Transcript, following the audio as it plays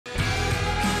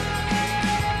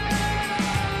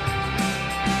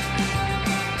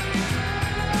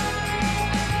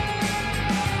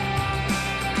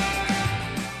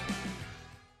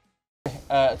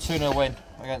A 2-0 win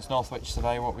against Northwich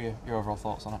today. What were your overall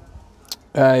thoughts on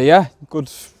it? Yeah,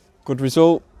 good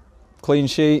result. Clean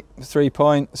sheet, 3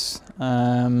 points.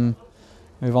 Move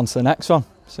on to the next one.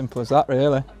 Simple as that,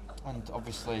 really. And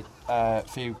obviously, for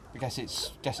you, I guess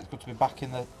it's good to be back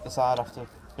in the side after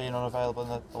being unavailable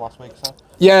in the last week or so.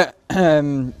 Yeah,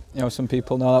 you know, some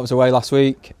people know that was away last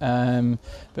week.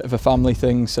 Bit of a family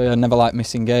thing, so I never like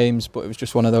missing games, but it was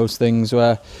just one of those things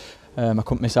where I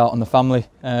couldn't miss out on the family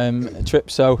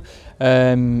trip. So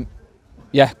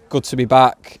yeah, good to be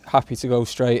back. Happy to go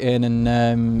straight in,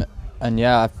 and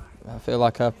yeah, I feel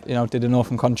like I did enough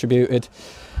and contributed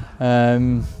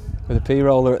with a P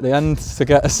roller at the end to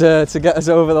get us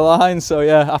over the line. So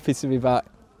yeah, happy to be back.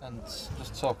 And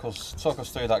just talk us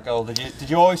through that goal. Did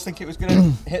you always think it was going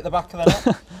to hit the back of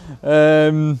the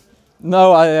net?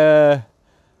 No,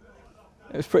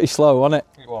 it was pretty slow, wasn't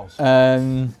it? It was.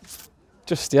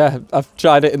 Just yeah, I've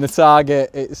tried it in the target.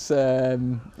 It's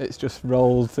just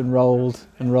rolled and rolled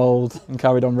and rolled and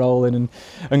carried on rolling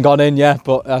and gone in. Yeah,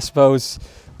 but I suppose,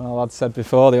 well, I'd said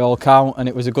before, they all count, and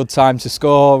it was a good time to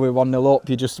score. We're 1-0 up.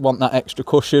 You just want that extra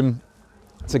cushion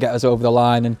to get us over the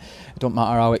line, and it don't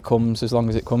matter how it comes as long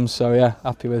as it comes. So yeah,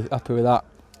 happy with that.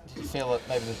 Did you feel that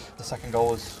maybe the second goal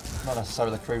was not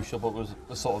necessarily crucial, but was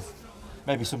sort of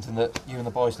maybe something that you and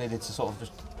the boys needed to sort of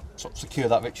secure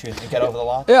that victory and get over the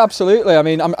line? Yeah, absolutely. I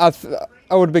mean, I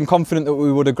would have been confident that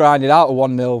we would have grinded out a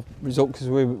 1-0 result because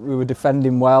we were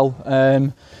defending well.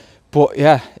 But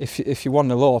yeah, if you're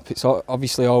 1-0 up, it's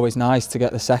obviously always nice to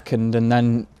get the second, and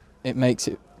then it makes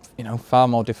it far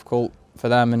more difficult for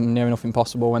them and near enough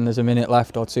impossible when there's a minute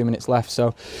left or 2 minutes left.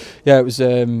 So yeah, it was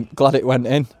glad it went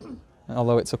in,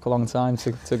 although it took a long time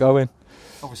to go in.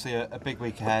 Obviously a big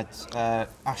week ahead.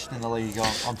 Ashton in the league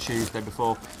on Tuesday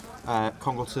before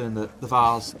Congleton, the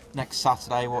Vars next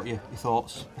Saturday. What are your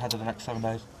thoughts ahead of the next 7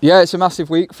 days? Yeah, it's a massive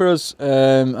week for us.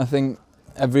 I think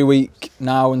every week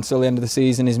now until the end of the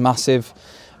season is massive.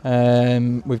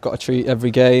 We've got to treat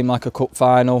every game like a cup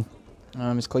final.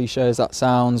 As cliche as that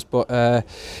sounds, but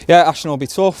yeah, Ashton will be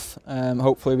tough.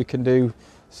 Hopefully we can do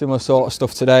similar sort of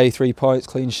stuff today. 3 points,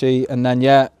 clean sheet, and then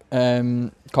yeah,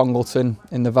 Congleton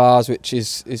in the Vars, which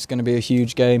is going to be a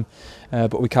huge game.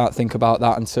 But we can't think about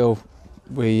that until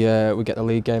we get the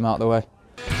league game out of the way.